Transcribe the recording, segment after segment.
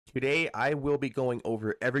Today, I will be going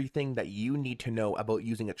over everything that you need to know about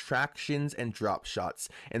using attractions and drop shots.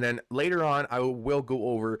 And then later on, I will go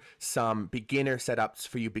over some beginner setups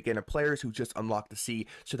for you beginner players who just unlock the sea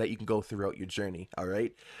so that you can go throughout your journey. All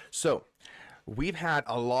right. So we've had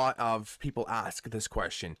a lot of people ask this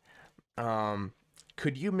question.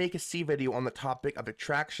 Could you make a sea video on the topic of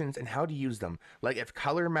attractions and how to use them? Like if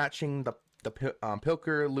color matching the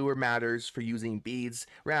pilker lure matters for using beads,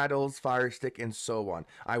 rattles, fire stick, and so on.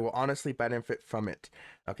 I will honestly benefit from it.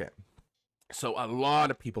 Okay. So a lot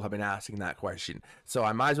of people have been asking that question. So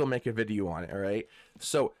I might as well make a video on it, all right?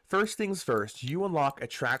 So first things first, you unlock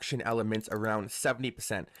attraction elements around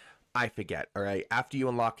 70%. I forget, all right? After you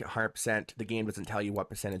unlock it 100%, the game doesn't tell you what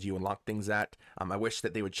percentage you unlock things at. I wish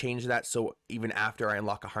that they would change that, so even after I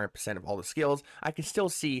unlock 100% of all the skills, I can still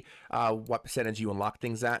see what percentage you unlock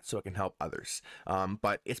things at, so it can help others.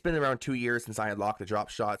 But it's been around 2 years since I unlocked the drop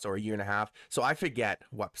shots, or a year and a half, so I forget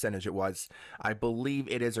what percentage it was. I believe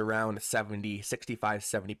it is around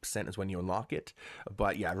 65-70% is when you unlock it.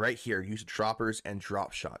 But yeah, right here, use droppers and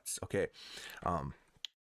drop shots, okay?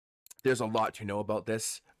 There's a lot to know about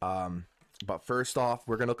this. But first off,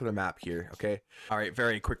 we're going to look at the map here, okay? All right,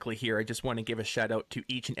 very quickly here, I just want to give a shout out to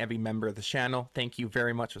each and every member of the channel. Thank you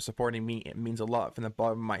very much for supporting me. It means a lot from the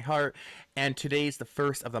bottom of my heart. And today's the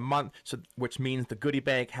first of the month, so which means the goodie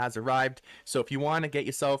bag has arrived. So if you want to get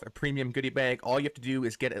yourself a premium goodie bag, all you have to do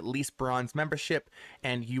is get at least bronze membership,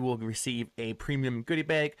 and you will receive a premium goodie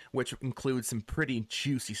bag, which includes some pretty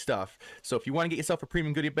juicy stuff. So if you want to get yourself a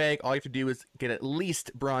premium goodie bag, all you have to do is get at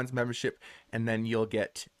least bronze membership, and then you'll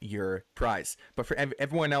get your prize. But for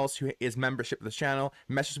everyone else who is membership of the channel,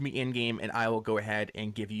 message me in game and I will go ahead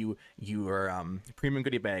and give you your premium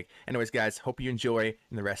goodie bag. Anyways, guys, hope you enjoy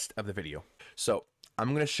in the rest of the video. So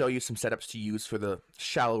I'm going to show you some setups to use for the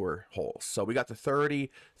shallower holes. So we got the 30,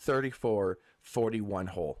 34, 41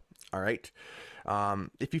 hole. All right.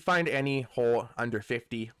 If you find any hole under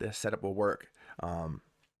 50, this setup will work.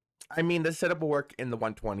 I mean, this setup will work in the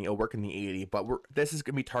 120, it'll work in the 80, but this is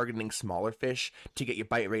going to be targeting smaller fish to get your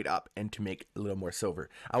bite rate up and to make a little more silver.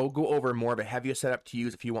 I will go over more of a heavier setup to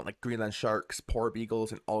use if you want like Greenland sharks, poor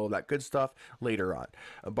beagles, and all of that good stuff later on.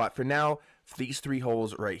 But for now, for these three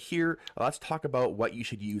holes right here, let's talk about what you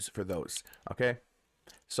should use for those, okay?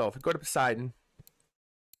 So if we go to Poseidon,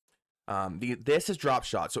 this is drop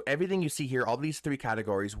shots. So everything you see here, all these three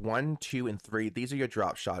categories, 1, 2, and 3, these are your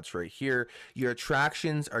drop shots right here. Your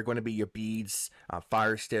attractions are going to be your beads,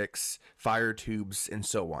 fire sticks, fire tubes, and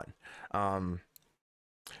so on.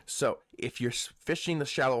 So if you're fishing the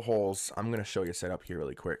shallow holes, I'm going to show you a setup here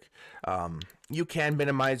really quick. You can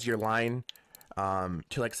minimize your line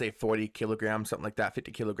to like say 40 kilograms, something like that,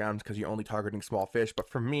 50 kilograms, because you're only targeting small fish. But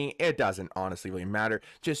for me, it doesn't honestly really matter.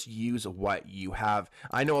 Just use what you have.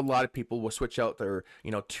 I know a lot of people will switch out their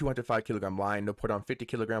 205 kilogram line, they'll put on 50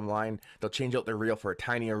 kilogram line, they'll change out their reel for a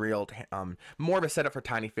tinier reel, more of a setup for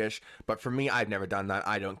tiny fish. But for me, I've never done that.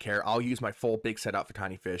 I don't care. I'll use my full big setup for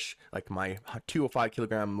tiny fish, like my 205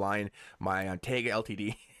 kilogram line, my Tega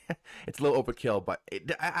LTD. It's a little overkill, but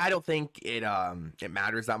I don't think it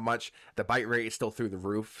matters that much. The bite rate is still through the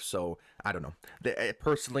roof, so I don't know.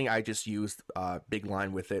 Personally, I just used big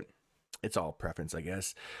line with it. It's all preference, I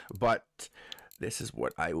guess. But this is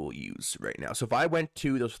what I will use right now. So if I went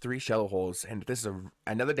to those three shallow holes, and this is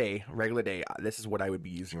another day, regular day, this is what I would be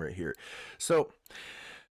using right here. So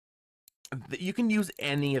you can use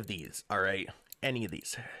any of these, all right? Any of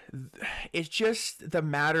these. It's just the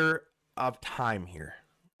matter of time here.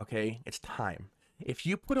 Okay, it's time. If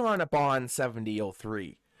you put on a Bond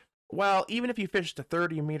 7003, well, even if you fish the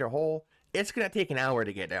 30-meter hole, it's gonna take an hour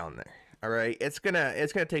to get down there. All right, it's gonna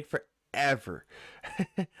take forever.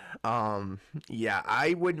 Yeah,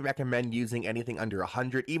 I wouldn't recommend using anything under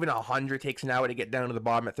 100. Even 100 takes an hour to get down to the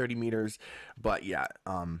bottom at 30 meters. But yeah,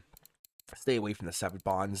 stay away from the 7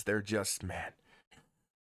 bonds. They're just, man,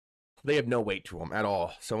 they have no weight to them at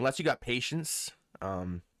all. So unless you got patience,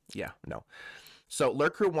 yeah, no. So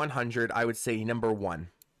Lurker 100, I would say number 1.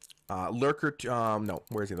 Lurker, no,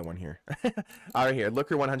 where's the other one here? All right, here,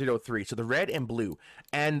 Lurker 103. So the red and blue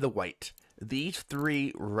and the white. These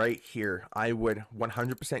three right here, I would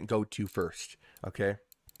 100% go to first, okay?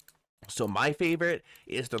 So my favorite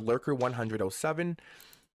is the Lurker 107.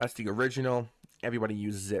 That's the original. Everybody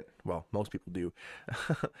uses it. Well, most people do.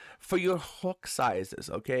 For your hook sizes,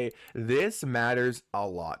 okay? This matters a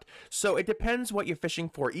lot. So it depends what you're fishing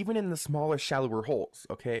for, even in the smaller, shallower holes,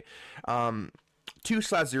 okay?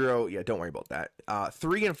 2/0, yeah, don't worry about that.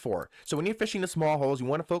 3 and 4. So when you're fishing the small holes, you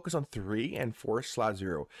want to focus on 3 and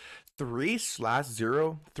 4/0.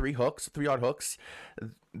 3/0, 3 hooks, 3 odd hooks.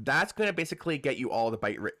 that's going to basically get you all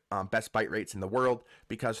the best bite rates in the world,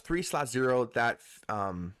 because 3/0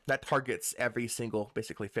 that targets every single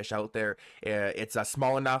basically fish out there. It's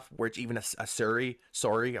small enough where it's even a sorry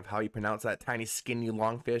of how you pronounce that, tiny skinny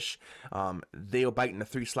long fish, they'll bite in the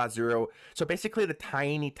 3/0. So basically the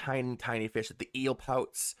tiny fish, the eel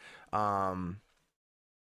pouts,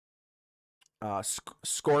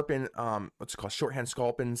 scorpion, what's it called, shorthand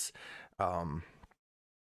sculpins,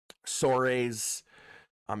 sorays,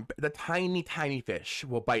 the tiny fish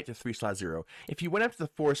will bite to 3/0. If you went up to the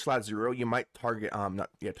 4/0, you might target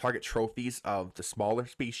target trophies of the smaller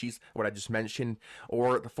species, what I just mentioned,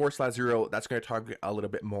 or the 4/0, that's going to target a little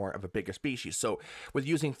bit more of a bigger species. So with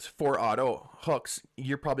using 4 auto hooks,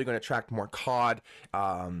 you're probably going to attract more cod,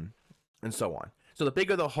 and so on. So the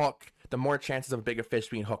bigger the hook, the more chances of a bigger fish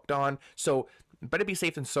being hooked on. So better be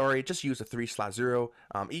safe than sorry. Just use a 3/0.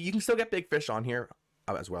 You can still get big fish on here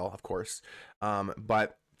as well, of course,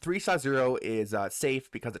 but 3/0 is safe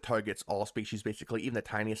because it targets all species, basically, even the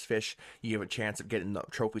tiniest fish. You have a chance of getting the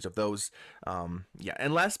trophies of those. Yeah,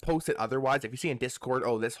 unless posted otherwise. If you see in Discord,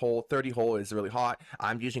 oh, this hole, 30 hole is really hot,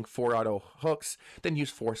 I'm using 4 auto hooks, then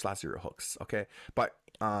use 4/0 hooks, okay? But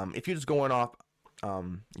if you're just going off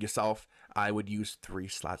yourself, I would use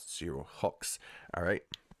 3/0 hooks, all right?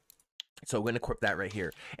 So we're going to equip that right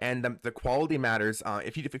here. And the quality matters.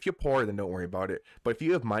 If you're poor, then don't worry about it. But if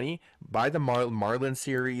you have money, buy the Marlin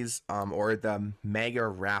series or the Mega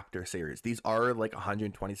Raptor series. These are like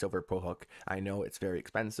 120 silver per hook. I know it's very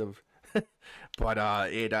expensive, but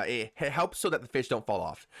it helps so that the fish don't fall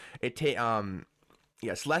off.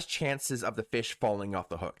 Yes, less chances of the fish falling off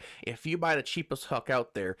the hook. If you buy the cheapest hook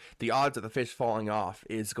out there, the odds of the fish falling off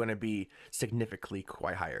is going to be significantly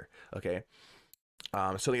quite higher, okay?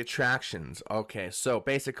 So the attractions. Okay, so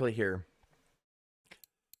basically here,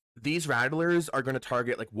 these rattlers are going to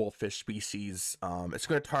target like wolffish species. It's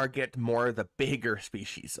going to target more of the bigger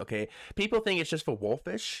species, okay? People think it's just for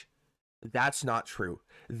wolffish. That's not true.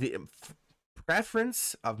 The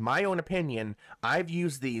preference of my own opinion, I've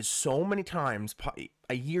used these so many times,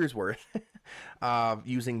 a year's worth of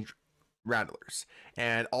using rattlers,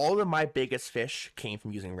 and all of my biggest fish came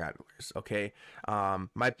from using rattlers, okay?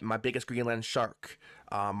 My biggest Greenland shark,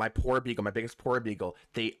 my biggest poor beagle,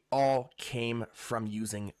 they all came from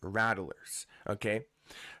using rattlers, okay?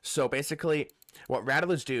 So basically what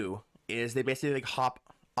rattlers do is they basically like hop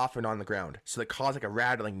off and on the ground, so they cause like a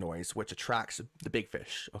rattling noise which attracts the big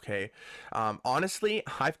fish, okay? Honestly,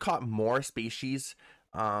 I've caught more species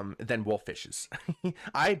than wolffishes.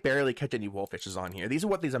 I barely catch any wolffishes on here. These are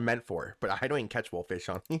what these are meant for, but I don't even catch wolffish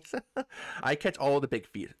on these. I catch all the big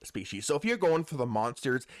species. So if you're going for the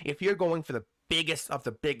monsters, if you're going for the biggest of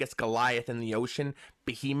the biggest Goliath in the ocean,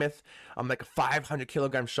 behemoth, like a 500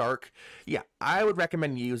 kilogram shark, yeah, I would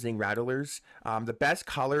recommend using rattlers. The best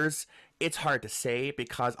colors, it's hard to say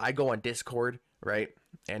because I go on Discord, right?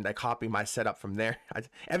 And I copy my setup from there.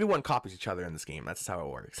 Everyone copies each other in this game. That's how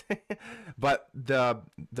it works. But the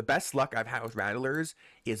best luck I've had with rattlers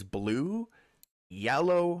is blue,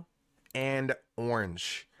 yellow, and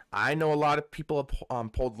orange. I know a lot of people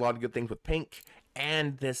have pulled a lot of good things with pink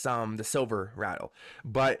and this the silver rattle.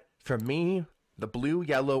 But for me, the blue,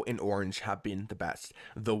 yellow, and orange have been the best.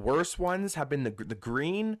 The worst ones have been the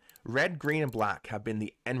green, red, green, and black have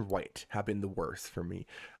been and white have been the worst for me.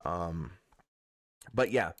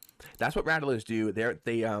 But yeah, that's what rattlers do. They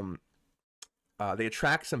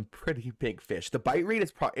attract some pretty big fish. The bite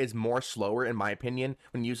rate is more slower in my opinion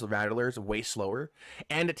when you use the rattlers, way slower,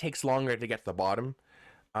 and it takes longer to get to the bottom.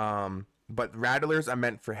 But rattlers are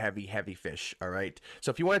meant for heavy fish. All right.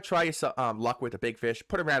 So if you want to try your luck with a big fish,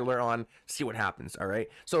 put a rattler on, see what happens. All right.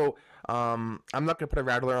 So I'm not gonna put a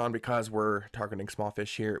rattler on because we're targeting small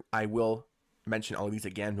fish here. I will mention all of these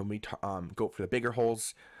again when we go for the bigger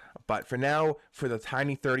holes. But for now, for the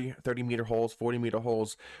tiny 30 meter holes, 40 meter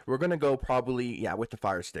holes, we're going to go probably, yeah, with the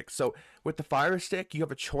fire stick. So with the fire stick, you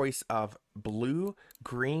have a choice of blue,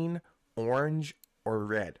 green, orange, or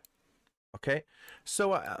red. Okay?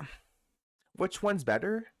 So which one's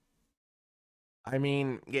better? I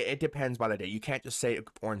mean, it depends by the day. You can't just say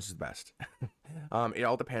orange is best. It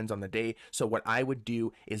all depends on the day. So what I would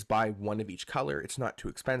do is buy one of each color. It's not too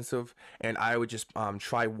expensive. And I would just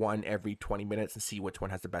try one every 20 minutes and see which one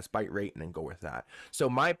has the best bite rate and then go with that. So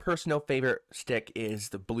my personal favorite stick is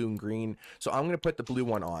the blue and green. So I'm going to put the blue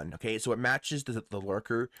one on. Okay, so it matches the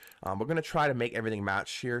lurker. We're going to try to make everything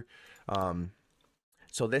match here.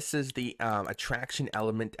 So this is the attraction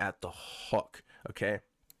element at the hook. Okay.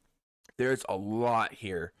 There's a lot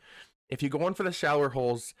here. If you're going for the shallower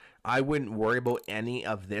holes, I wouldn't worry about any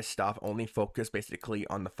of this stuff. Only focus basically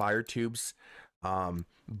on the fire tubes.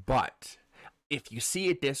 But if you see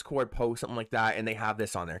a Discord post, something like that, and they have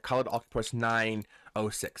this on there, Colored Octopus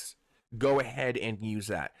 906, go ahead and use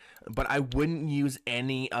that. But I wouldn't use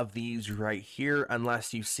any of these right here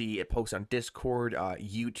unless you see it post on Discord,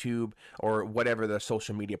 YouTube, or whatever the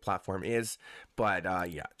social media platform is. But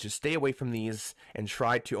yeah, just stay away from these and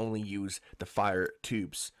try to only use the fire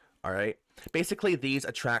tubes. All right. Basically, these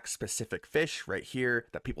attract specific fish right here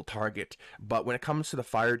that people target. But when it comes to the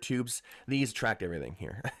fire tubes, these attract everything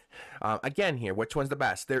here. Again, here, which one's the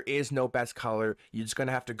best? There is no best color. You're just going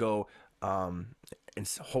to have to go and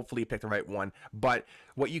hopefully pick the right one. But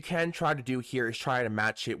what you can try to do here is try to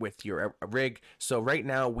match it with your rig. So right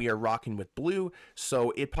now we are rocking with blue.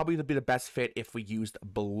 So it'd probably be the best fit if we used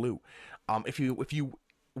blue. If you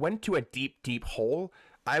went to a deep hole,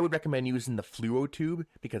 I would recommend using the fluoro tube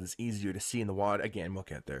because it's easier to see in the water. Again, we'll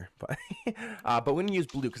get there, but we're gonna use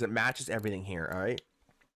blue because it matches everything here. All right.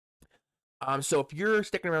 So if you're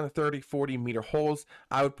sticking around the 30-40 meter holes,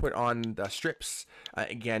 I would put on the strips.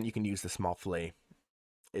 Again, you can use the small fillet.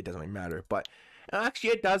 It doesn't really matter, but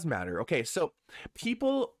actually it does matter. Okay, so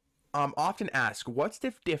people often ask, what's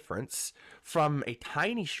the difference from a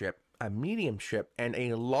tiny strip, a medium strip, and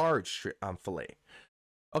a large strip, fillet?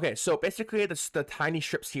 Okay, so basically the tiny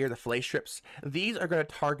strips here, the fillet strips, these are going to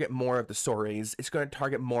target more of the sorays. It's going to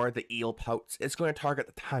target more of the eel pouts. It's going to target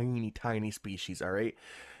the tiny species, all right?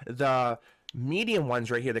 The medium ones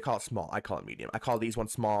right here, they call it small. I call it medium. I call these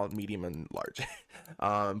ones small, medium, and large.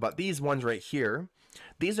 But these ones right here,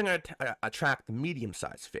 these are going to attract the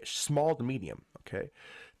medium-sized fish, small to medium, okay?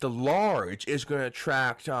 The large is going to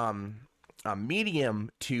attract medium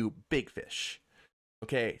to big fish,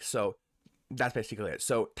 okay? So that's basically it.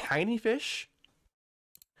 So tiny fish,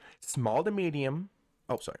 small to medium.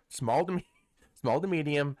 Oh, sorry, small to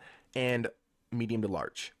medium, and medium to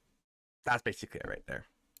large. That's basically it right there.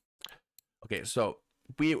 Okay, so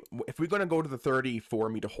if we're gonna go to the 34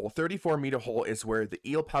 meter hole, 34 meter hole is where the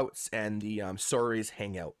eel pouts and the sorays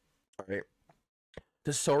hang out. All right.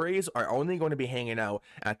 The sorays are only going to be hanging out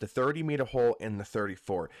at the 30 meter hole and the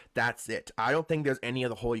 34. That's it. I don't think there's any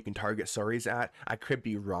other hole you can target sorays at. I could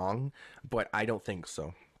be wrong, but I don't think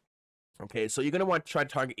so. Okay, so you're going to want to try to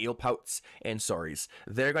target eel pouts and sorays.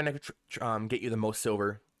 They're going to get you the most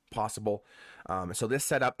silver possible. So this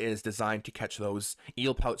setup is designed to catch those.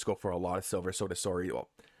 Eel pouts go for a lot of silver, so does soray. Well,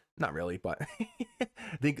 not really, but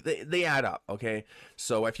they add up, okay?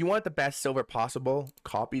 So if you want the best silver possible,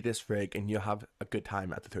 copy this rig and you'll have a good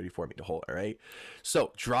time at the 34 meter hole, all right?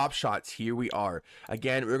 So drop shots, here we are.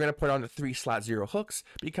 Again, we're gonna put on the 3/0 hooks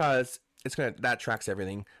because that tracks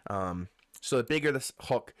everything. So the bigger this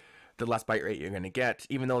hook, the less bite rate you're gonna get.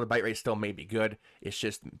 Even though the bite rate still may be good, it's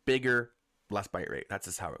just bigger, less bite rate. That's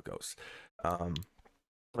just how it goes.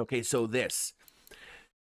 Okay, so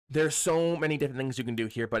there's so many different things you can do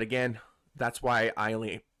here, but again, that's why I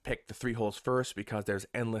only picked the 3 holes first, because there's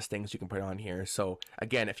endless things you can put on here. So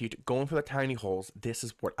again, if you're going for the tiny holes, this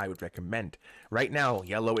is what I would recommend. Right now,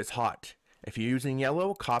 yellow is hot. If you're using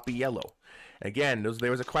yellow, copy yellow. Again,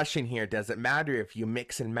 there was a question here, does it matter if you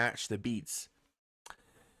mix and match the beads?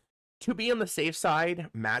 To be on the safe side,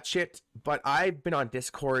 match it, but I've been on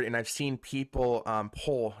Discord and I've seen people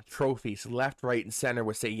pull trophies left, right, and center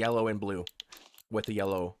with, say, yellow and blue with the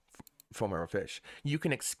yellow foam arrow fish. You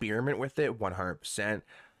can experiment with it 100%.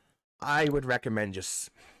 I would recommend just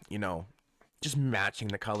matching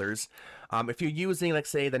the colors. If you're using, like,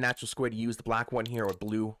 say, the natural squid, use the black one here, or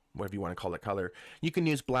blue, whatever you want to call that color. You can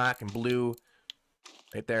use black and blue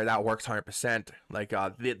right there. That works 100%. Like,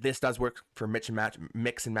 this does work for mix and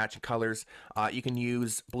match colors. You can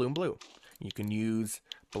use blue and blue. You can use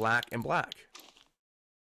black and black.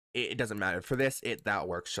 It doesn't matter. For this, that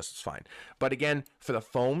works just as fine. But again, for the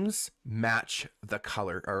foams, match the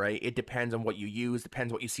color, all right? It depends on what you use,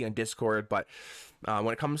 depends what you see on Discord, but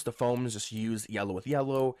when it comes to foams, just use yellow with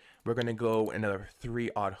yellow. We're going to go another 3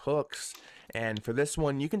 odd hooks, and for this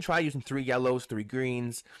one, you can try using 3 yellows, 3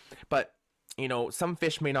 greens, but some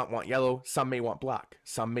fish may not want yellow, some may want black,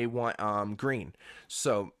 some may want green.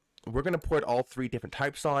 So we're going to put all 3 different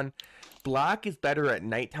types on. Black is better at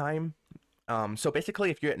nighttime. So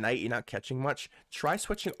basically, if you're at night, you're not catching much, try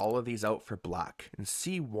switching all of these out for black and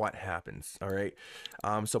see what happens, all right?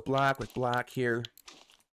 So black with black here,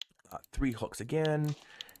 3 hooks again,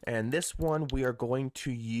 and this one we are going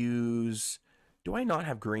to use, do I not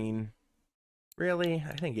have green? Really?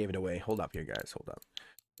 I think I gave it away. Hold up here, guys, hold up.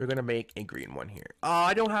 We're going to make a green one here. Oh,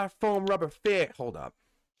 I don't have foam rubber fit. Hold up.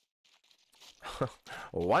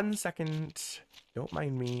 1 second. Don't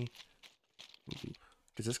mind me.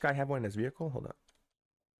 Does this guy have one in his vehicle? Hold up.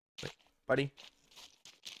 Wait, buddy.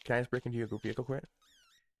 Can I just break into your vehicle quick?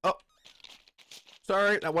 Oh!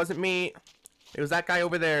 Sorry, that wasn't me. It was that guy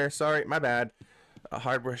over there. Sorry, my bad. A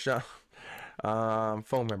hardware shop.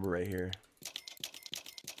 Phone number right here.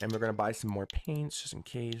 And we're gonna buy some more paints just in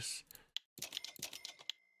case.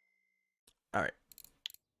 All right.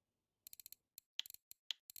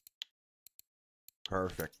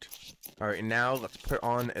 Perfect. All right, now let's put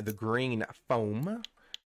on the green foam.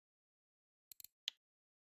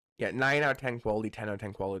 Yeah, 9 out of 10 quality, 10 out of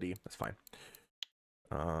 10 quality. That's fine.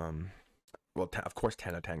 Well, of course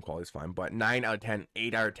 10 out of 10 quality is fine, but 9 out of 10,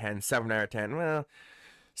 8 out of 10, 7 out of 10, well,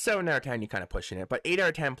 7 out of 10, you're kind of pushing it, but 8 out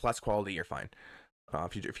of 10 plus quality, you're fine.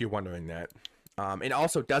 If you're wondering that. And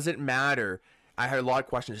also, does it matter? I had a lot of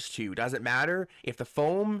questions too. Does it matter if the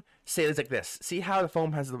foam, say it's like this? See how the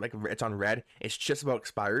foam has, like, it's on red? It's just about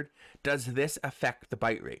expired. Does this affect the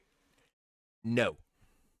bite rate? No,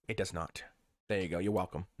 it does not. There you go. You're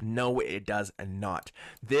welcome. No, it does not.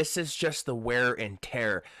 This is just the wear and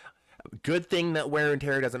tear. Good thing that wear and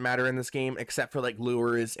tear doesn't matter in this game, except for like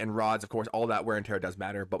lures and rods. Of course, all that wear and tear does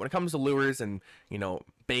matter. But when it comes to lures and, you know,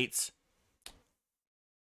 baits,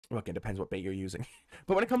 look, it depends what bait you're using.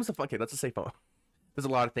 But when it comes to, okay, let's just say foam. There's a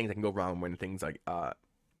lot of things that can go wrong when things like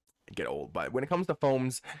get old. But when it comes to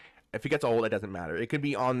foams, if it gets old, it doesn't matter. It could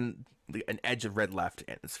be on an edge of red left,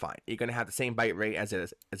 and it's fine. You're gonna have the same bite rate as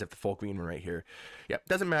if the full green one right here. Yep,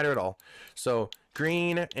 doesn't matter at all. So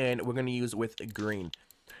green, and we're gonna use with green.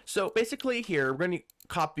 So basically here, we're going to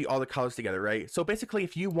copy all the colors together, right? So basically,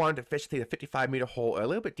 if you wanted to fish, say, a 55-meter hole, or a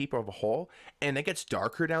little bit deeper of a hole, and it gets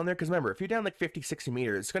darker down there, because remember, if you're down like 50, 60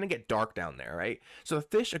 meters, it's going to get dark down there, right? So the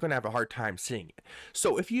fish are going to have a hard time seeing it.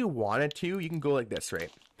 So if you wanted to, you can go like this,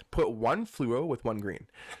 right? Put one fluoro with one green.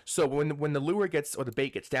 So when the lure gets, or the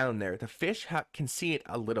bait gets down there, the fish can see it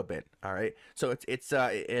a little bit, all right? So it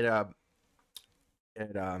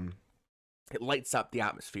lights up the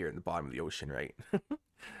atmosphere in the bottom of the ocean, right?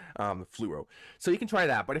 The fluoro. So you can try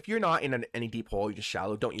that, but if you're not in any deep hole, you're just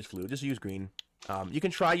shallow, don't use fluoro, just use green. You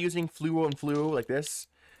can try using fluoro and fluoro like this,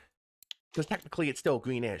 because technically it's still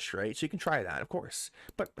greenish, right? So you can try that, of course.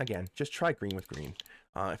 But again, just try green with green.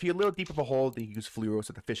 If you're a little deep of a hole, then you use fluoro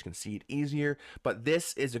so the fish can see it easier. But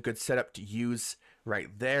this is a good setup to use right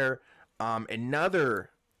there.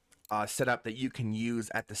 Another setup that you can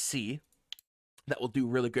use at the sea that will do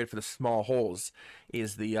really good for the small holes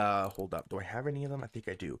is the hold up, do I have any of them? I think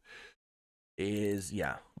I do. Is,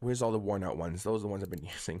 yeah, where's all the worn out ones? Those are the ones I've been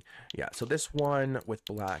using. Yeah, so this one with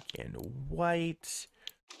black and white,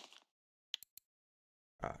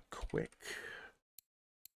 quick,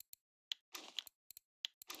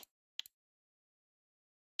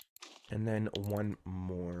 and then one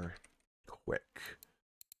more quick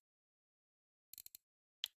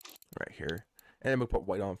right here. And then we'll put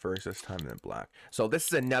white on first this time, and then black. So this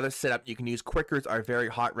is another setup you can use. Quickers are very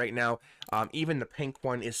hot right now. Even the pink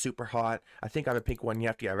one is super hot. I think I have a pink one. You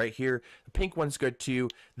have to get right here. The pink one's good too.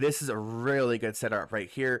 This is a really good setup right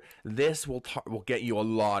here. This will get you a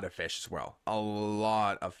lot of fish as well. A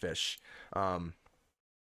lot of fish. I'm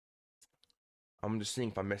just seeing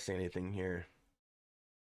if I'm missing anything here.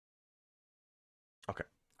 Okay.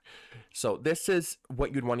 So this is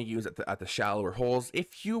what you'd want to use at the shallower holes.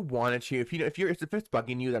 If you wanted to, if it's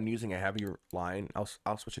bugging you that I'm using a heavier line,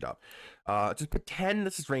 I'll switch it up. Just pretend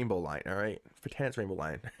this is rainbow line, all right? Pretend it's rainbow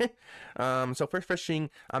line. So for fishing,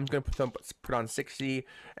 I'm gonna put on 60,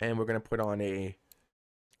 and we're gonna put on a.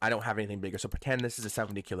 I don't have anything bigger, so pretend this is a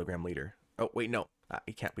 70 kilogram leader. Oh wait, no,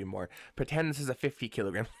 it can't be more. Pretend this is a 50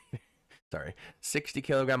 kilogram. Sorry, 60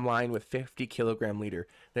 kilogram line with 50 kilogram leader.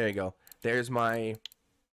 There you go. There's my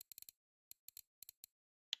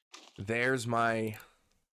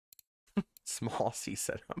small sea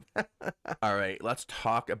setup. All right, let's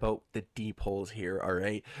talk about the deep holes here. All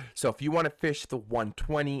right, so if you want to fish the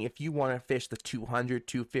 120, if you want to fish the 200,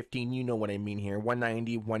 215, you know what I mean here.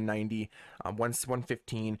 190, 190,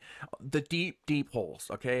 115, the deep holes.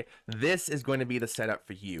 Okay, this is going to be the setup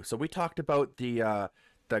for you. So we talked about the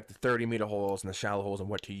 30-meter holes and the shallow holes and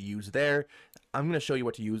what to use there. I'm going to show you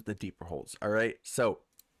what to use the deeper holes. All right, so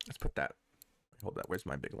let's put that. Hold that. Where's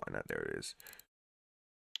my big line at? There it is.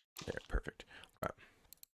 There, perfect.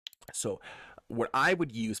 So what I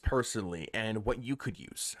would use personally, and what you could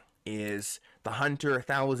use, is the Hunter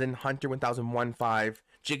 1000, Hunter 1015,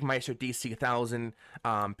 Jigmeister DC 1000,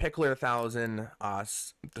 Pickler 1000,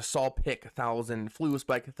 the Saw Pick 1000, Fluo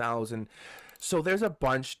Spike 1000. So there's a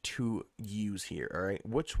bunch to use here. All right,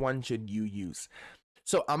 which one should you use?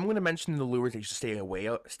 So I'm going to mention the lures that you should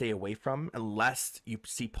stay away from unless you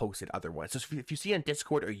see posted otherwise. So if you see on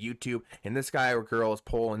Discord or YouTube and this guy or girl is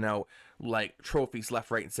pulling out like trophies left,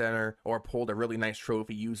 right, and center, or pulled a really nice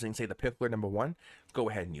trophy using, say, the Pickler #1, go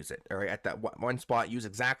ahead and use it. All right, at that one spot, use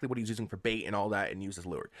exactly what he's using for bait and all that, and use his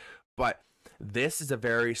lure. But This is a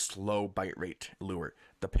very slow bite rate lure.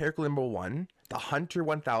 The Paracalimbo 1, the Hunter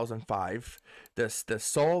 1005, the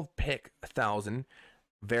Solve Pick 1000,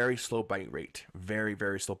 very slow bite rate. Very,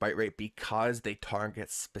 very slow bite rate because they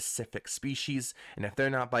target specific species. And if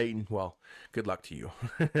they're not biting, well, good luck to you.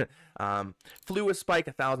 Fluid Spike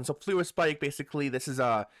 1000. So Fluid Spike, basically, this is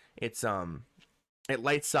it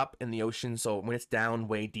lights up in the ocean. So when it's down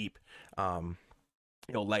way deep,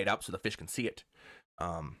 it'll light up so the fish can see it.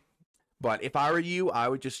 But if I were you, I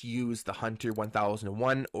would just use the Hunter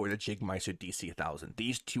 1001 or the Jigmeister DC 1000.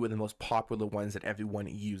 These two are the most popular ones that everyone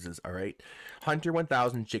uses, all right? Hunter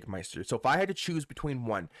 1000, Jigmeister. So if I had to choose between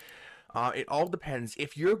one, it all depends.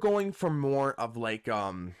 If you're going for more of like,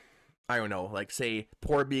 I don't know, like say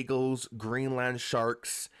poor beagles, Greenland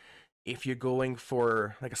sharks, if you're going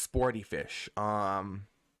for like a sporty fish,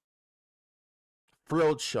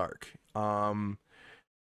 frilled shark,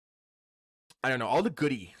 I don't know, all the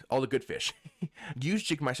good fish. Use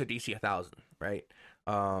Jigmeister DC 1000, right?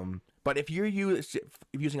 But if you're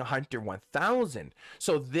using a Hunter 1000,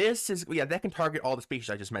 so this is, yeah, that can target all the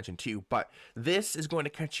species I just mentioned too, but this is going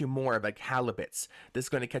to catch you more of like halibuts. This is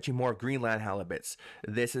going to catch you more of Greenland halibuts.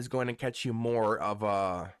 This is going to catch you more of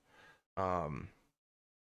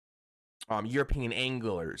European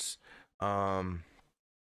anglers. All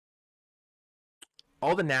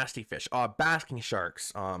the nasty fish, basking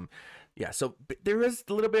sharks, yeah, so there is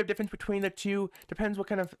a little bit of difference between the two. Depends what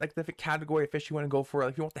kind of like the category of fish you want to go for.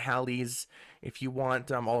 Like if you want the Hallies, if you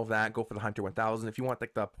want all of that, go for the Hunter 1000. If you want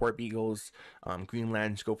like the port beagles,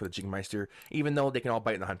 Greenland, go for the Jigmeister. Even though they can all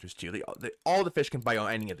bite the Hunters too, all the fish can bite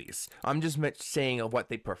on any of these. I'm just saying of what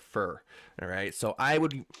they prefer. All right, so I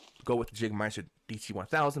would go with the Jigmeister DC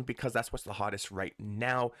 1000 because that's what's the hottest right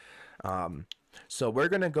now. So we're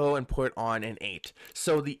going to go and put on an 8.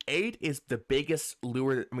 So the 8 is the biggest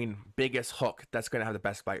lure, biggest hook that's going to have the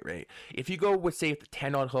best bite rate. If you go with, say, the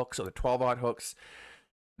 10-odd hooks or the 12-odd hooks,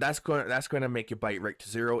 that's going to make your bite rate to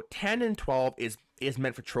 0. 10 and 12 is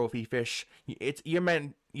meant for trophy fish. You're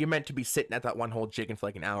meant to be sitting at that one hole jigging for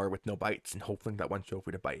like an hour with no bites and hoping that one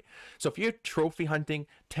trophy to bite. So if you're trophy hunting,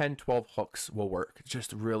 10, 12 hooks will work.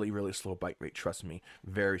 Just really, really slow bite rate. Trust me,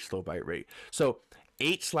 very slow bite rate. So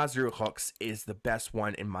 8/0 hooks is the best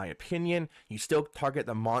one in my opinion. You still target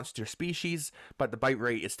the monster species, but the bite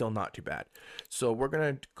rate is still not too bad. So we're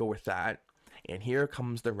gonna go with that. And here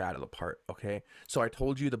comes the rattle part, okay? So I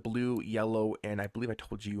told you the blue, yellow, and I believe I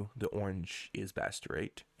told you the orange is best,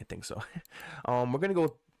 right? I think so. We're gonna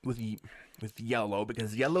go with yellow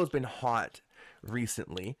because yellow's been hot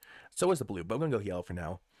recently. So is the blue, but we're gonna go with yellow for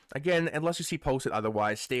now. Again, unless you see posted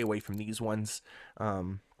otherwise, stay away from these ones.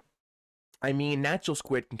 Natural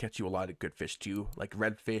squid can catch you a lot of good fish too, like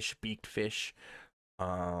redfish, beaked fish,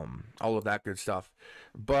 all of that good stuff.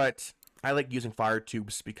 But I like using fire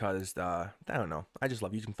tubes because, I don't know, I just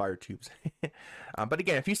love using fire tubes. But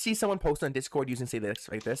again, if you see someone post on Discord using, say, this,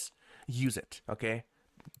 like this, use it, okay?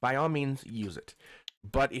 By all means, use it.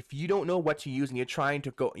 But if you don't know what to use and you want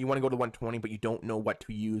to go to 120, but you don't know what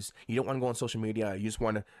to use, you don't want to go on social media, you just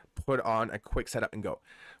want to put on a quick setup and go.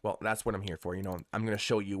 Well, that's what I'm here for. I'm going to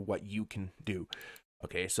show you what you can do.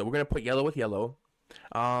 Okay, so we're going to put yellow with yellow.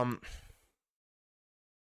 I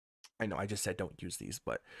know I just said don't use these,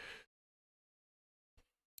 but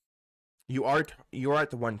you are at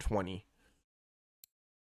the 120.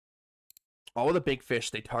 All the big fish,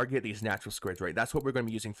 they target these natural squids, right? That's what we're going to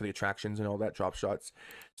be using for the attractions and all that, drop shots.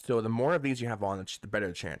 So the more of these you have on, the better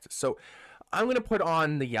the chances. So I'm going to put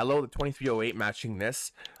on the yellow, the 2308, matching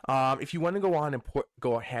this. If you want to go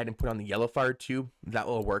ahead and put on the yellow fire tube, that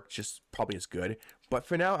will work just probably as good. But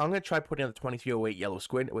for now, I'm going to try putting on the 2308 yellow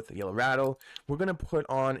squid with the yellow rattle. We're going to put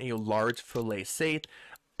on a large fillet saithe.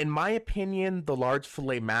 In my opinion, the large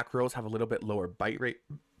fillet mackerels have a little bit lower bite rate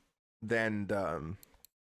than the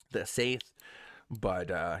saithe. But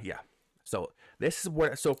yeah, so this is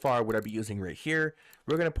what so far what I'll be using right here.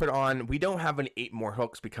 We're gonna put on, we don't have any 8 more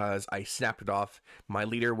hooks because I snapped it off. My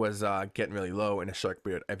leader was getting really low and the shark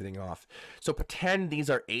bit everything off. So pretend these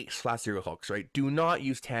are 8/0 hooks, right? Do not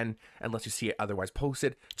use 10 unless you see it otherwise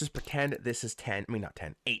posted. Just pretend this is 10, not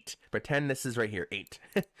 10, 8. Pretend this is right here, 8.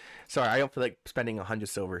 Sorry, I don't feel like spending 100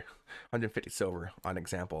 silver, 150 silver on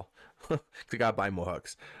example. I gotta buy more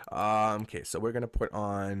hooks. Okay, so we're gonna put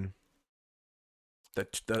on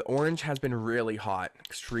the orange has been really hot,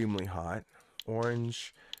 extremely hot.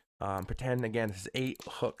 Orange. Pretend again this is 8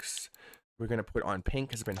 hooks. We're gonna put on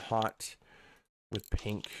pink has been hot with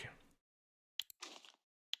pink.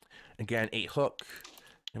 Again, 8 hook,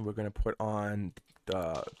 and we're gonna put on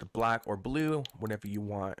the black or blue, whatever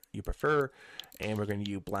you prefer, and we're gonna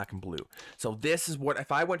use black and blue. So this is what,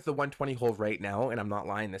 if I went to the 120 hole right now, and I'm not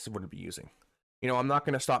lying, this is what I'd be using. You know, I'm not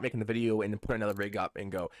going to stop making the video and put another rig up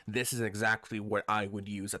and go, this is exactly what I would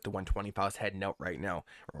use at the 120 if I was heading out right now.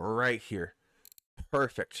 Right here.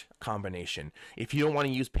 Perfect combination. If you don't want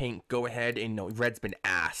to use pink, go ahead and no, red's been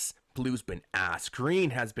ass. Blue's been ass.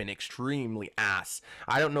 Green has been extremely ass.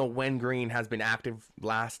 I don't know when green has been active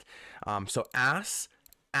last. So ass,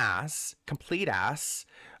 complete ass,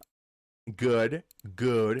 good,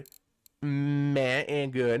 meh,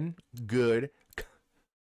 and good.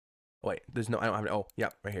 Wait, there's no, I don't have it. Oh,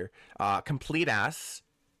 yep, right here. Complete ass.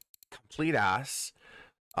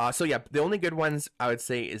 So yeah, the only good ones I would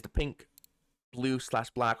say is the pink,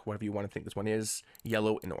 blue/black, whatever you want to think this one is,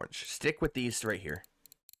 yellow, and orange. Stick with these right here.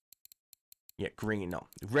 Yeah, green, no.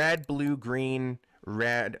 Red, blue, green,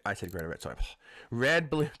 red. I said red, sorry. Red,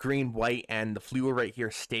 blue, green, white, and the fluor right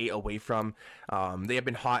here, stay away from. They have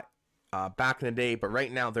been hot back in the day, but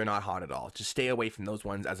right now they're not hot at all. Just stay away from those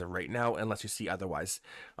ones as of right now, unless you see otherwise.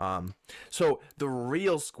 So the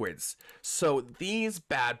real squids. So these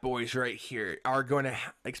bad boys right here are going to,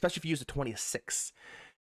 especially if you use a 26.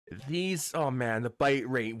 These, oh man, the bite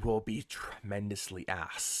rate will be tremendously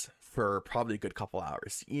ass for probably a good couple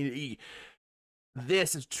hours.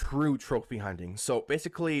 This is true trophy hunting. So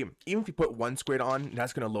basically, even if you put one squid on,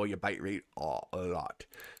 that's going to lower your bite rate a lot.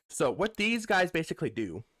 So what these guys basically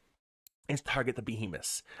do is target the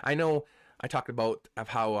behemoths. I know I talked about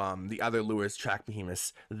how the other lures attract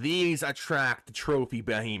behemoths. These attract the trophy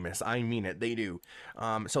behemoths. I mean it, they do.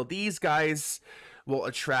 So these guys will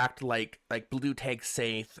attract like blue tag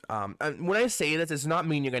safe. And when I say this, does not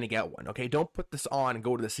mean you're going to get one. Okay, don't put this on and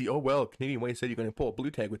go to the sea. Oh well, Canadian Way said you're going to pull a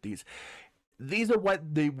blue tag with these. These are what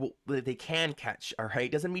they can catch. All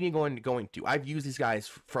right, doesn't mean you're going to. I've used these guys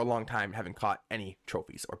for a long time, haven't caught any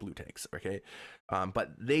trophies or blue tags. Okay,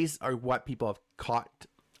 but these are what people have caught.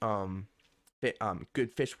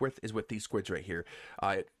 Good fish with these squids right here.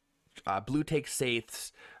 Blue tag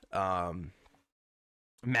saiths,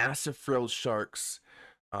 massive frilled sharks,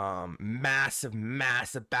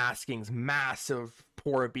 massive baskings, massive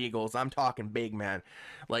poor beagles. I'm talking big, man.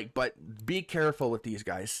 Like, but be careful with these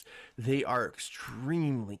guys. They are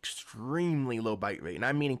extremely low bite rate, and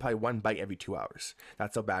I'm meaning probably one bite every 2 hours.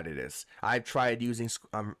 That's how bad it is. I've tried using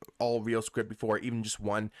all real squid before, even just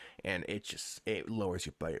one, and it lowers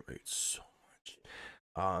your bite rate so much.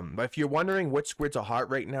 But if you're wondering which squids are hot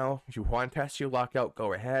right now, if you want to test your lockout,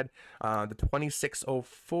 go ahead. The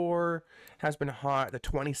 2604 has been hot. The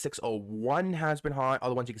 2601 has been hot. All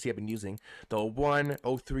the ones you can see I've been using. The 01,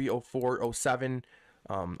 03, 04, 07,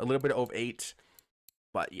 a little bit of 08.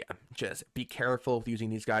 But yeah, just be careful with using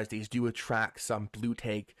these guys. These do attract some blue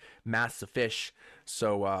tag massive fish.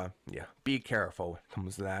 So yeah, be careful when it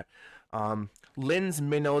comes to that. Lynn's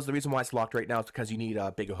minnows, the reason why it's locked right now is because you need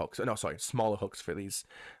bigger hooks. No, sorry, smaller hooks for these.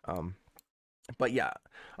 But yeah,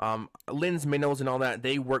 Lynn's minnows and all that,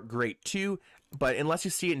 they work great too. But unless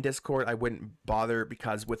you see it in Discord, I wouldn't bother,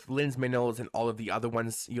 because with Lynn's minnows and all of the other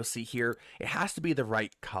ones you'll see here, it has to be the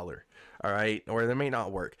right color, all right? Or they may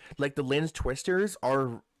not work. Like the Lynn's twisters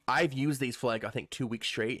are, I've used these for like, I think 2 weeks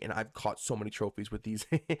straight, and I've caught so many trophies with these.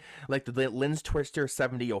 Like the Lynn's Twister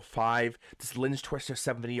 7005, this Lynn's Twister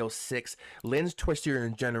 7006. Lynn's Twister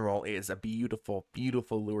in general is a beautiful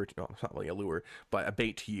lure. No, it's not really a lure, but a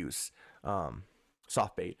bait to use.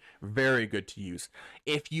 Soft bait, very good to use.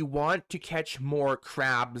 If you want to catch more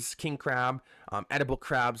crabs, king crab, edible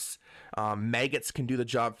crabs, maggots can do the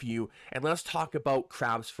job for you. And let's talk about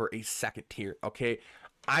crabs for a second here, okay?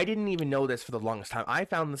 I didn't even know this for the longest time. I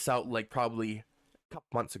found this out like probably a couple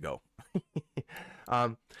months ago.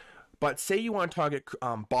 But say you want to target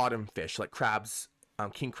bottom fish like crabs,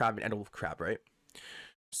 king crab and edible crab, right?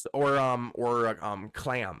 So, or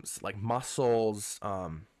clams like mussels,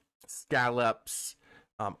 scallops,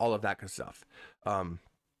 all of that good stuff.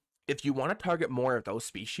 If you want to target more of those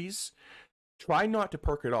species, try not to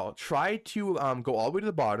perk at all. Try to go all the way to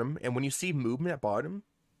the bottom, and when you see movement at bottom,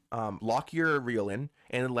 lock your reel in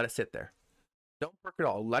and then let it sit there. Don't perk at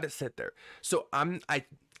all. Let it sit there. So I'm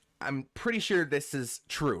pretty sure this is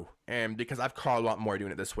true, and because I've caught a lot more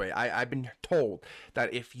doing it this way. I've been told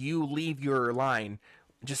that if you leave your line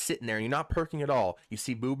just sitting there and you're not perking at all, you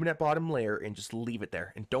see movement at bottom layer, and just leave it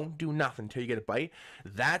there and don't do nothing until you get a bite,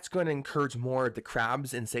 that's going to encourage more of the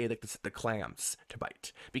crabs and say like the clams to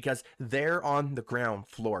bite, because they're on the ground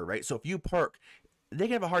floor, right? So if you perk, they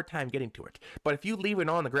can have a hard time getting to it. But if you leave it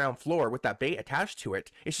on the ground floor with that bait attached to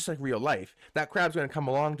it, it's just like real life. That crab's going to come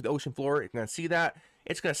along to the ocean floor, it's going to see that,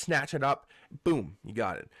 it's going to snatch it up, boom, you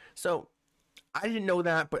got it. So I didn't know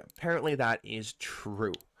that, but apparently that is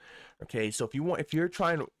true. Okay, so if you're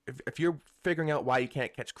trying, if you're figuring out why you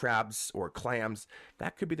can't catch crabs or clams,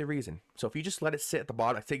 that could be the reason. So if you just let it sit at the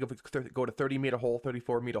bottom, say go to 30-meter hole,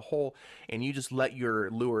 34-meter hole, and you just let your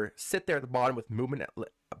lure sit there at the bottom with movement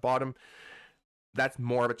at bottom, that's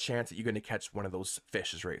more of a chance that you're going to catch one of those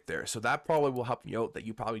fishes right there. So that probably will help you out that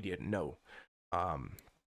you probably didn't know.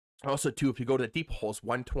 Also, too, if you go to the deep holes,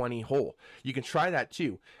 120 hole, you can try that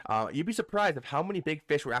too. You'd be surprised of how many big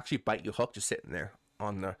fish will actually bite your hook just sitting there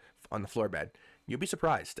on the floor bed. You'll be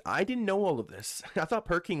surprised. I didn't know all of this. I thought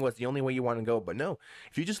perking was the only way you want to go, but no.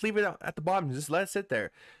 If you just leave it at the bottom, just let it sit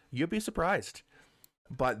there, you'll be surprised.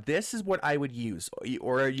 But this is what I would use,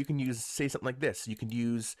 or you can use, say something like this. You can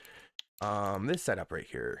use this setup right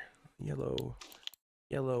here, yellow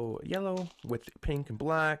with pink and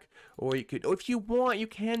black, or you could, if you want, you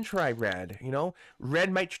can try red. You know,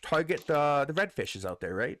 red might target the red fishes out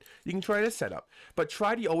there, right? You can try this setup, but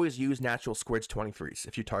try to always use natural squids 23s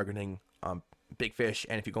if you're targeting big fish,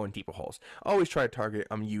 and if you go in deeper holes, always try to target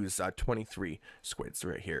use 23 squids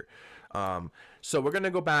right here. So we're gonna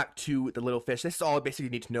go back to the little fish. This is all basically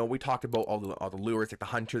you need to know. We talked about all the lures, like the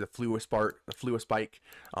hunter, the fluid spike,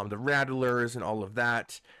 the rattlers, and all of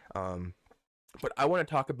that. But I want to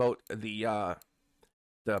talk about the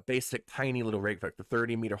basic tiny little rig, like the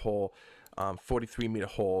 30-meter hole, 43-meter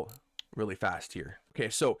hole, really fast here. Okay,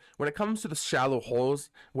 so when it comes to the shallow holes,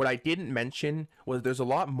 what I didn't mention was there's a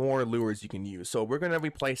lot more lures you can use. So we're gonna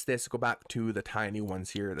replace this, go back to the tiny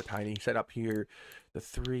ones here, the tiny setup here, the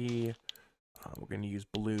 3. We're gonna use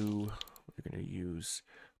blue. We're gonna use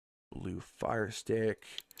blue fire stick.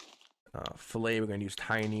 Fillet. We're gonna use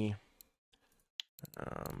tiny.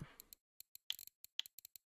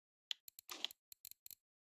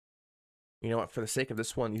 You know what? For the sake of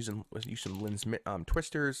this one, use some lens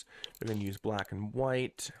twisters. We're gonna use black and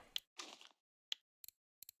white.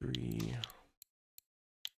 3.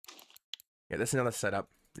 Yeah, this is another setup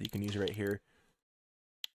that you can use right here.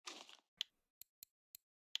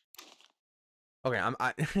 Okay,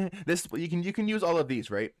 this you can use all of these,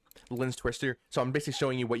 right? The lens twister. So I'm basically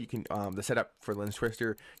showing you what you can the setup for lens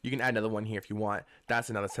twister. You can add another one here if you want. That's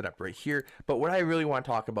another setup right here. But what I really want to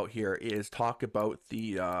talk about here is talk about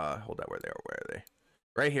the hold on, where are they?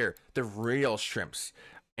 Right here, the real shrimps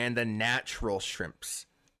and the natural shrimps.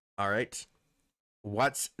 All right.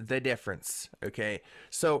 What's the difference? Okay,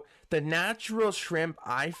 so the natural shrimp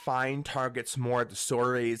I find targets more the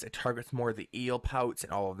sorays, it targets more the eel pouts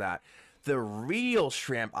and all of that. The real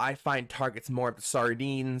shrimp I find targets more of the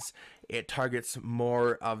sardines. It targets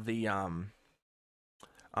more of the what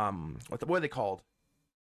are they called?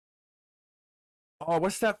 Oh,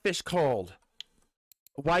 what's that fish called?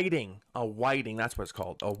 Whiting. A whiting, that's what it's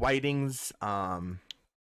called. A whitings.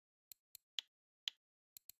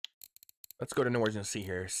 Let's go to Norwegian Sea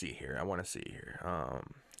here. I want to see here.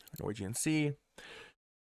 Norwegian Sea.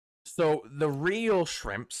 So the real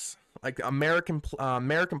shrimps, like American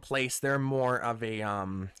place, they're more of a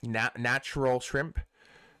natural shrimp.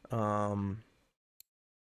 Oh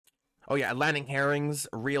yeah, Atlantic herrings,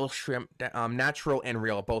 real shrimp, natural and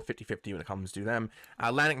real, both 50-50 when it comes to them.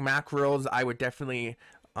 Atlantic mackerels, I would definitely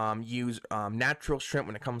use natural shrimp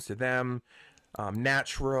when it comes to them.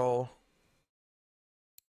 Natural.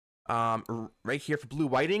 Right here for blue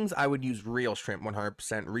whitings, I would use real shrimp,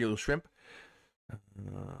 100% real shrimp.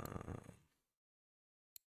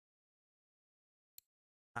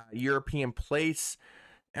 European place,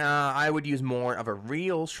 I would use more of a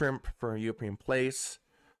real shrimp for a European place.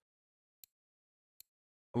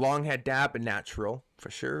 Longhead dab and natural for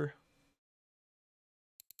sure.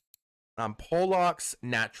 Pollock's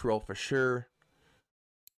natural for sure.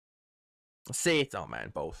 Say it's oh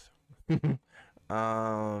man, both.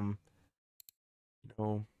 No,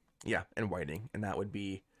 yeah, and whiting, and that would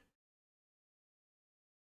be.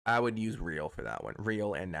 I would use real for that one.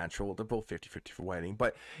 Real and natural. They're both 50-50 for whiting.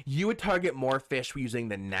 But you would target more fish using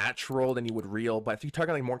the natural than you would real. But if you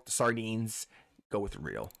target like more the sardines, go with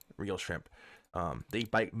real. Real shrimp. They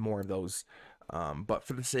bite more of those. But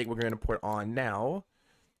for the sake, we're going to put on now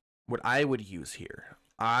what I would use here.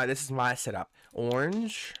 This is my setup.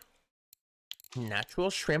 Orange. Natural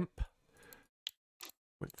shrimp.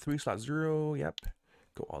 With 3/0. Yep.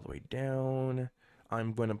 Go all the way down.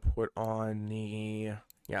 I'm going to put on the...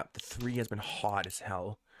 Yeah, the 3 has been hot as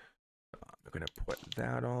hell. I'm going to put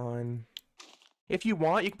that on. If you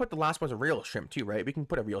want, you can put the last one's a real shrimp too, right? We can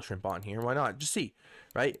put a real shrimp on here. Why not? Just see,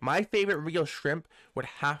 right? My favorite real shrimp would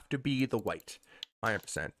have to be the white.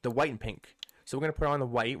 100%. The white and pink. So we're going to put on the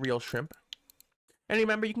white real shrimp. And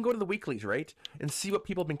remember, you can go to the weeklies, right? And see what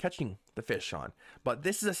people have been catching the fish on. But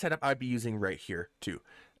this is a setup I'd be using right here too.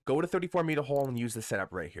 Go to 34-meter hole and use the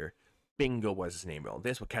setup right here. Bingo was his name.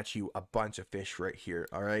 This will catch you a bunch of fish right here.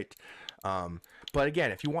 All right. But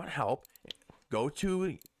again, if you want help, go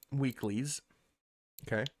to weeklies.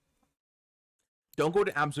 Okay. Don't go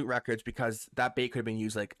to Absolute Records because that bait could have been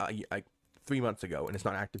used like 3 months ago and it's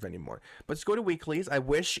not active anymore. But just go to weeklies. I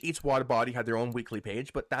wish each water body had their own weekly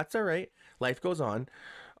page, but that's all right. Life goes on.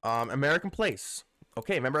 American Place.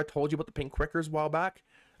 Okay, remember I told you about the pink quickers a while back?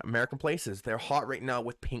 American Places, they're hot right now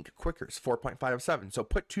with pink quickers, 4.5 of 7. So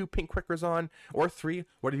put 2 pink quickers on, or 3,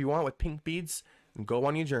 whatever you want, with pink beads, and go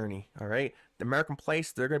on your journey, all right? The American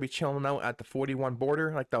Place, they're going to be chilling out at the 41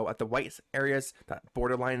 border, like at the white areas, that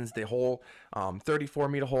borderlines the hole,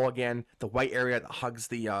 34-meter hole again, the white area that hugs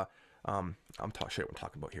the, I'm sure what I'm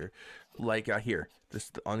talking about here, like here, this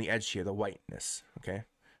on the edge here, the whiteness, okay?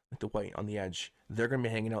 Like the white on the edge, they're going to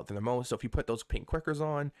be hanging out there the most. So if you put those pink quickers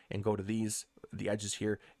on and go to these, the edges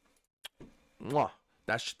here, mwah,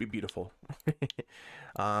 that should be beautiful.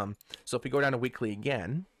 So if we go down to weekly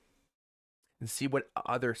again and see what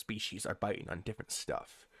other species are biting on different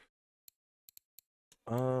stuff.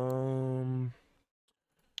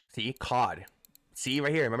 See, cod. See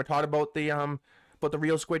right here. Remember talking about the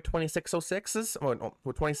real squid 2606s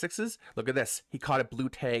or 26s? Look at this. He caught a blue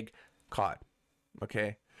tag cod.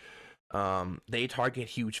 Okay. They target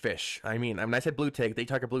huge fish. I mean, when I said blue tag, they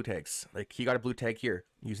target blue tags. Like he got a blue tag here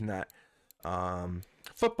using that.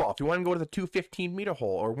 Football. If you want to go to the 215-meter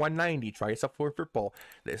hole or 190, try yourself for football.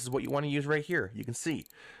 This is what you want to use right here. You can see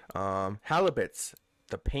halibuts,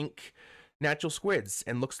 the pink natural squids,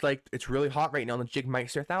 and looks like it's really hot right now on the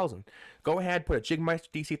Jigmeister 1000. Go ahead, put a Jigmeister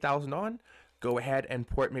DC 1000 on. Go ahead and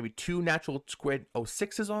put maybe 2 natural squid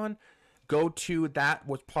 06s on. Go to that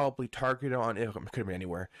was probably targeted on, it could have been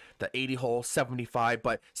anywhere, the 80 hole, 75,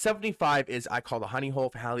 but 75 is, I call the honey hole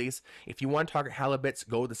for halis. If you want to target halibuts,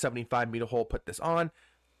 go to the 75-meter hole, put this on,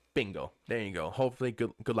 bingo, there you go. Hopefully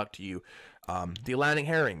good luck to you. The Atlantic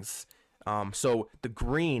herrings, so the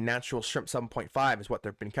green natural shrimp 7.5 is what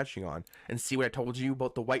they've been catching on. And see what I told you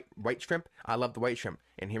about the white shrimp? I love the white shrimp.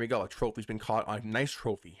 And here we go, a trophy's been caught on, a nice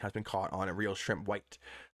trophy has been caught on a real shrimp white.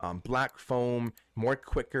 Black foam, more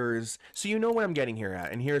quickers, so you know what I'm getting here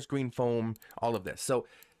at. And here's green foam, all of this. So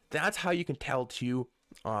that's how you can tell too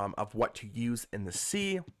of what to use in the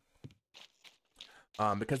sea.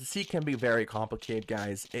 Because the sea can be very complicated,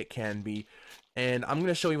 guys. It can be. And I'm going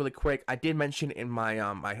to show you really quick. I did mention in my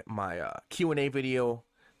my Q&A video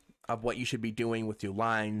of what you should be doing with your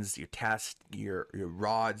lines, your test, your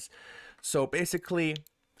rods. So basically,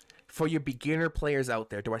 for your beginner players out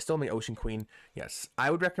there, do I still make Ocean Queen? Yes. I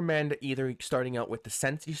would recommend either starting out with the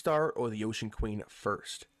Sensi Star or the Ocean Queen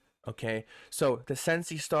first. Okay, so the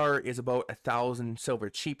Sensi Star is about 1,000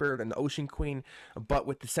 silver cheaper than the Ocean Queen, but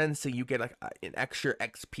with the Sensi you get like an extra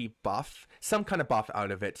XP buff, some kind of buff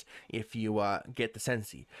out of it if you get the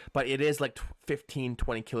Sensi, but it is like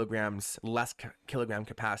 15-20 kilograms less kilogram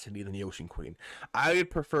capacity than the Ocean Queen. I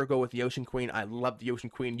would prefer go with the Ocean Queen. I love the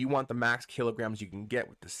Ocean Queen. You want the max kilograms you can get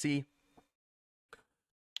with the sea.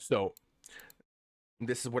 So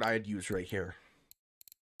this is what I'd use right here.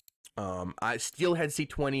 Steelhead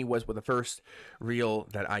C20 was the first reel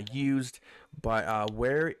that I used, but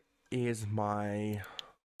where is my,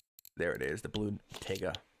 there it is, the blue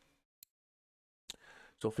Tega.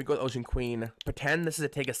 So if we go to Ocean Queen, pretend this is a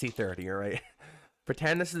Tega C30, all right?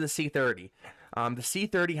 Pretend this is the C30. The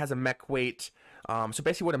C30 has a mech weight. So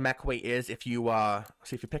basically what a mech weight is, if you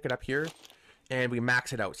see if you pick it up here, and we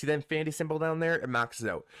max it out. See that infinity symbol down there? It maxes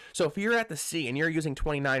out. So if you're at the sea and you're using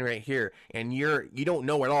 29 right here, and you don't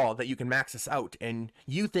know at all that you can max this out, and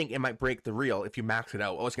you think it might break the reel if you max it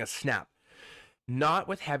out. Oh, it's gonna snap. Not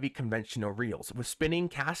with heavy conventional reels. With spinning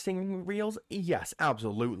casting reels, yes,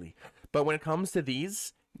 absolutely. But when it comes to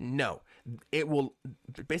these, no. It will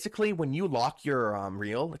basically, when you lock your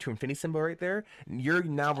reel to infinity symbol right there, you're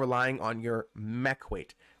now relying on your mech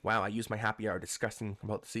weight. Wow, I used my happy hour discussing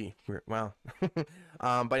about the sea. Wow.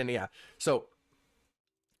 But yeah, so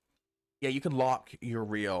yeah, you can lock your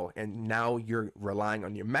reel and now you're relying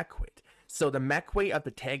on your mech weight. So the mech weight of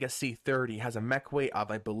the Tega C30 has a mech weight of,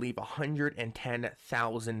 I believe,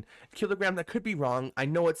 110,000 kilograms. I could be wrong. I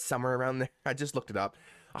know it's somewhere around there. I just looked it up.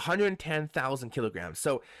 110,000 kilograms.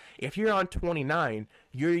 So if you're on 29,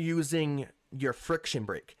 you're using your friction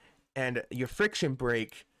brake. And your friction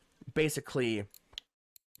brake, basically,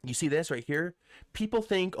 you see this right here? People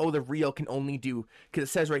think, oh, the reel can only do, because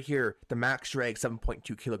it says right here, the max drag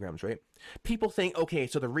 7.2 kilograms, right? People think, okay,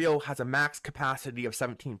 so the reel has a max capacity of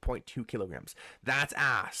 17.2 kilograms. That's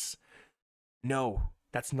ass. No,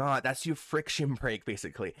 that's not. That's your friction brake,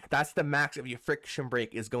 basically. That's the max of your friction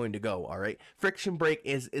brake is going to go, all right? Friction brake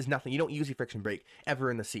is nothing. You don't use your friction brake ever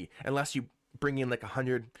in the sea, unless you bring in like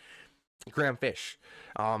 100, gram fish.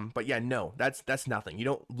 But yeah, no, that's nothing. You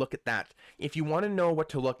don't look at that. If you want to know what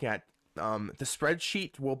to look at, the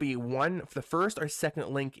spreadsheet will be the first or second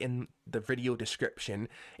link in the video description.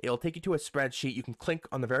 It'll take you to a spreadsheet. You can click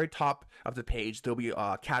on the very top of the page. There'll be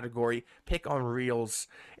a category, pick on reels,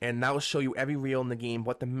 and that will show you every reel in the game,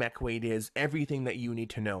 what the mech weight is, everything that you need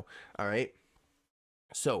to know. All right.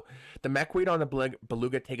 So the mech weight on the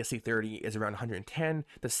Beluga Tega C30 is around 110.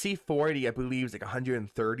 The C40, I believe, is like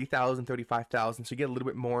 130,000, 35,000. So you get a little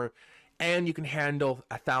bit more. And you can handle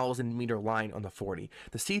 1,000-meter line on the 40.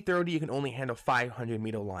 The C30, you can only handle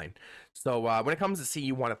 500-meter line. So when it comes to C,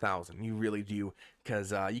 you want 1,000. You really do,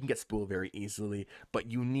 because you can get spooled very easily.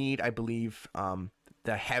 But you need, I believe,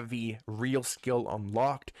 the heavy reel skill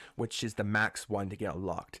unlocked, which is the max one to get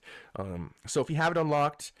unlocked. So if you have it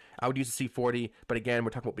unlocked, I would use the C40. But again,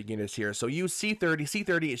 we're talking about beginners here. So use C30.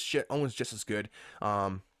 C30 is almost just as good.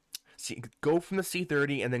 Go from the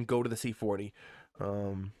C30 and then go to the C40.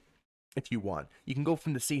 If you want, you can go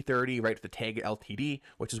from the C30 right to the Tega LTD,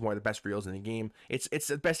 which is one of the best reels in the game. It's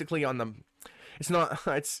basically on the,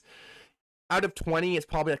 it's out of 20, it's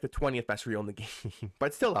probably like the 20th best reel in the game, but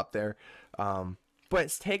it's still up there. But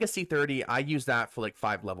it's Tega C30. I use that for like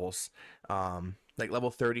 5 levels, like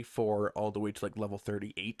level 34 all the way to like level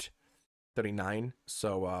 38, 39.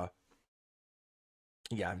 So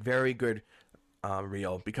yeah, very good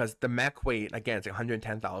reel, because the mech weight, again, it's like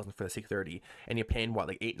 110,000 for the C30, and you're paying what,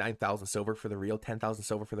 like 8,000-9,000 silver for the reel, 10,000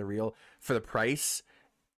 silver for the reel. For the price,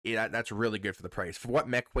 that's really good for the price. For what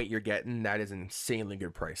mech weight you're getting, that is an insanely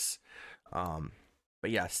good price. But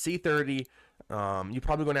yeah, C30, you're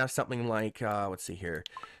probably going to have something like, let's see here.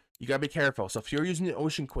 You gotta be careful. So if you're using the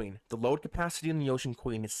Ocean Queen, the load capacity in the Ocean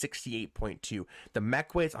Queen is 68.2. The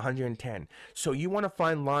mech weight is 110. So you want to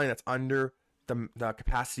find line that's under the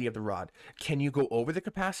capacity of the rod. Can you go over the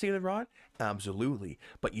capacity of the rod? Absolutely,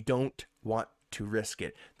 but you don't want to risk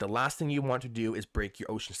it. The last thing you want to do is break your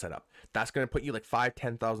ocean setup. That's going to put you like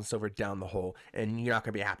 5,000-10,000 silver down the hole, and you're not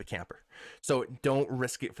going to be a happy camper. So don't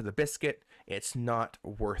risk it for the biscuit. It's not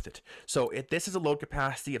worth it. So if this is a load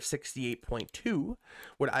capacity of 68.2,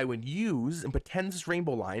 what I would use, and pretend this is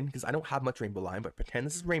rainbow line, because I don't have much rainbow line, but pretend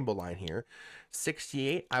this is rainbow line here,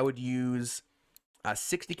 68, I would use a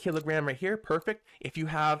 60 kilogram right here, perfect. If you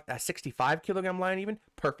have a 65 kilogram line even,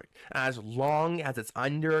 perfect. As long as it's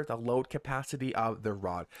under the load capacity of the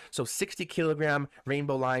rod. So 60 kilogram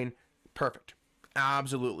rainbow line, perfect.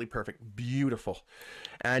 Absolutely perfect. Beautiful.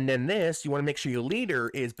 And then this, you want to make sure your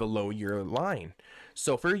leader is below your line.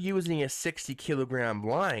 So if we're using a 60 kilogram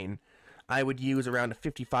line, I would use around a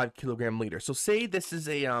 55 kilogram leader. So say this is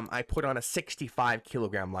a, I put on a 65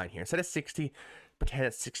 kilogram line here. Instead of 60, pretend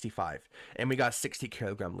it's 65, and we got a 60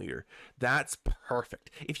 kilogram leader. That's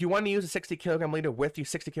perfect. If you want to use a 60 kilogram leader with your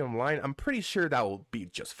 60 kilogram line, I'm pretty sure that will be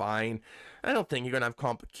just fine. I don't think you're gonna have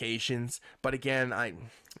complications, but again, I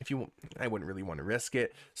wouldn't really want to risk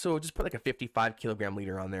it. So just put like a 55 kilogram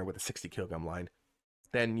leader on there with a 60 kilogram line.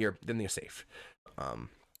 Then you're safe.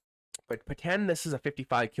 But pretend this is a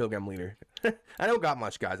 55 kilogram leader. I don't got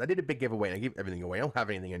much, guys. I did a big giveaway and I gave everything away. I don't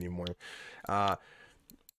have anything anymore.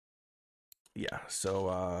 Yeah,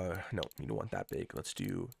 so no, you don't want that big. Let's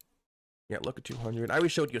do, yeah, look at 200. I already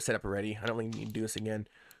showed you a setup already. I don't really need to do this again.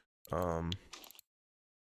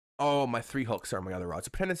 Oh, my 3 hooks are my other rods. So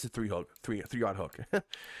pretend it's a 3-rod hook.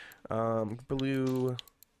 Blue.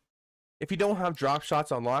 If you don't have drop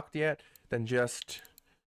shots unlocked yet, then just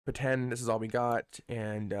pretend this is all we got,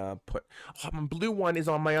 and put, oh, my blue one is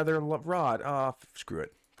on my other rod. Screw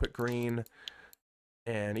it. Put green,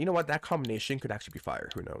 and you know what? That combination could actually be fire.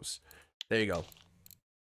 Who knows? There you go.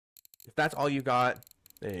 If that's all you got,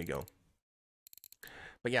 there you go.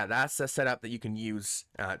 But yeah, that's a setup that you can use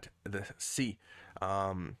at the C.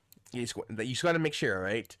 You just got to make sure,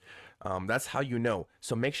 right? That's how you know.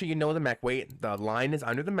 So make sure you know the mech weight. The line is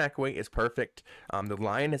under the mech weight is perfect. The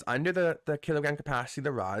line is under the kilogram capacity of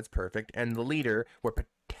the rod is perfect. And the leader, we're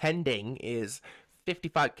pretending, is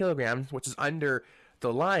 55 kilograms, which is under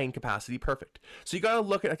the line capacity, perfect. So you got to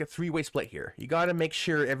look at like a 3-way split here. You got to make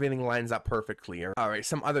sure everything lines up perfectly. All right,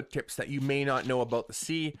 some other tips that you may not know about the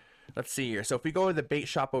C. Let's see here. So if we go to the bait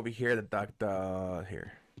shop over here,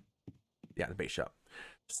 here, yeah, the bait shop.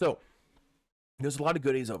 So there's a lot of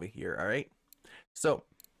goodies over here. All right. So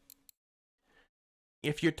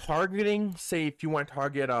if you're targeting, say, if you want to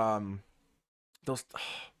target those,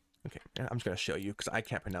 okay, I'm just gonna show you because I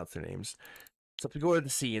can't pronounce their names. So if we go to the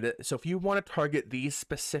C, so if you want to target these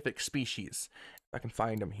specific species, if I can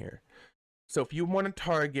find them here. So if you want to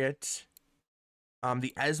target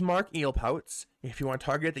the Esmark eelpouts, if you want to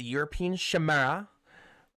target the European Chimera,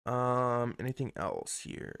 anything else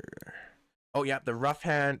here? Oh yeah, the rough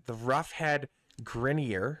head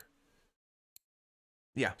grinier.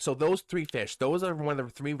 Yeah, so those three fish, those are one of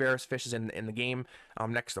the three rarest fishes in the game,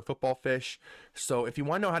 next to football fish. So if you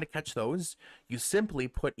want to know how to catch those, you simply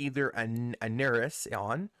put either a nereus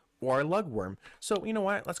on or a lugworm. So you know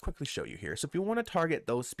what? Let's quickly show you here. So if you want to target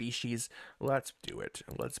those species, let's do it.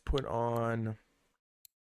 Let's put on,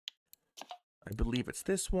 I believe it's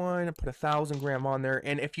this one. Put 1,000 gram on there,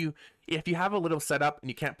 and if you have a little setup and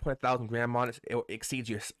you can't put 1,000 gram on it, it exceeds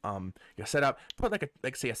your setup. Put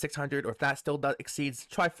like say a 600, or if that still exceeds,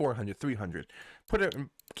 try 400, 300. Put it,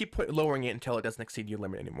 keep lowering it until it doesn't exceed your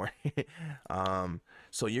limit anymore.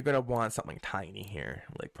 So you're gonna want something tiny here,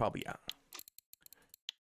 like probably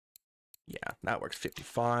yeah, that works.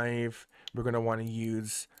 55. We're gonna want to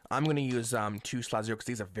use. I'm gonna use 2/0 because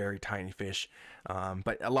these are very tiny fish.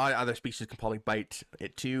 But a lot of other species can probably bite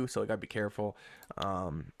it too, so I gotta be careful.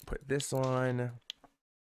 Put this on.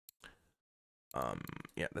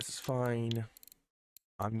 Yeah, this is fine.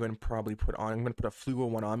 I'm gonna probably put on. I'm gonna put a fluo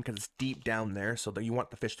one on because it's deep down there, so that you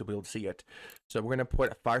want the fish to be able to see it. So we're gonna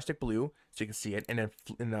put a fire stick blue so you can see it, and then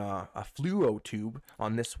a fluo tube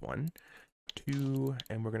on this one. 2,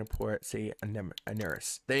 and we're gonna put, say, a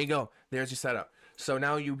nereus. There you go. There's your setup. So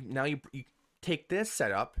now you take this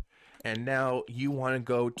setup, and now you want to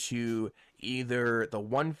go to either the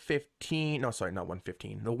 115. No, sorry, not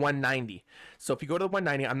 115. The 190. So if you go to the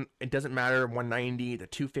 190, it doesn't matter. 190, the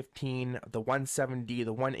 215, the 170,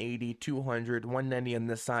 the 180, 200, 190 on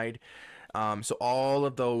this side. So all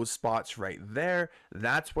of those spots right there,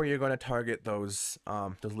 that's where you're going to target those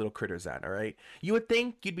little critters at. All right. You would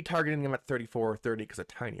think you'd be targeting them at 34 or 30 because they're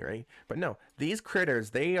tiny, right? But no, these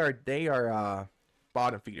critters, they are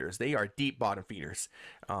bottom feeders. They are deep bottom feeders.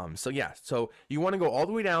 So yeah, so you want to go all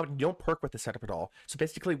the way down. You don't perk with the setup at all. So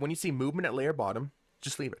basically, when you see movement at layer bottom,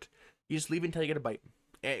 just leave it. You just leave it until you get a bite.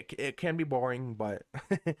 It can be boring, but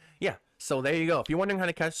yeah. So there you go. If you're wondering how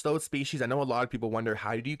to catch those species, I know a lot of people wonder,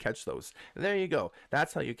 how do you catch those? And there you go.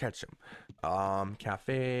 That's how you catch them.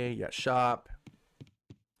 Cafe, yeah, shop.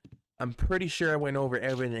 I'm pretty sure I went over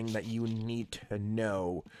everything that you need to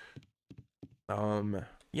know.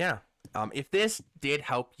 Yeah. If this did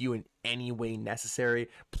help you in any way necessary,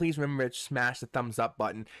 please remember to smash the thumbs up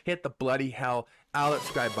button, hit the bloody hell out of the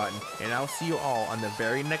subscribe button, and I'll see you all on the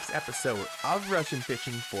very next episode of Russian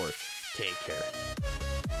Fishing for Take Care.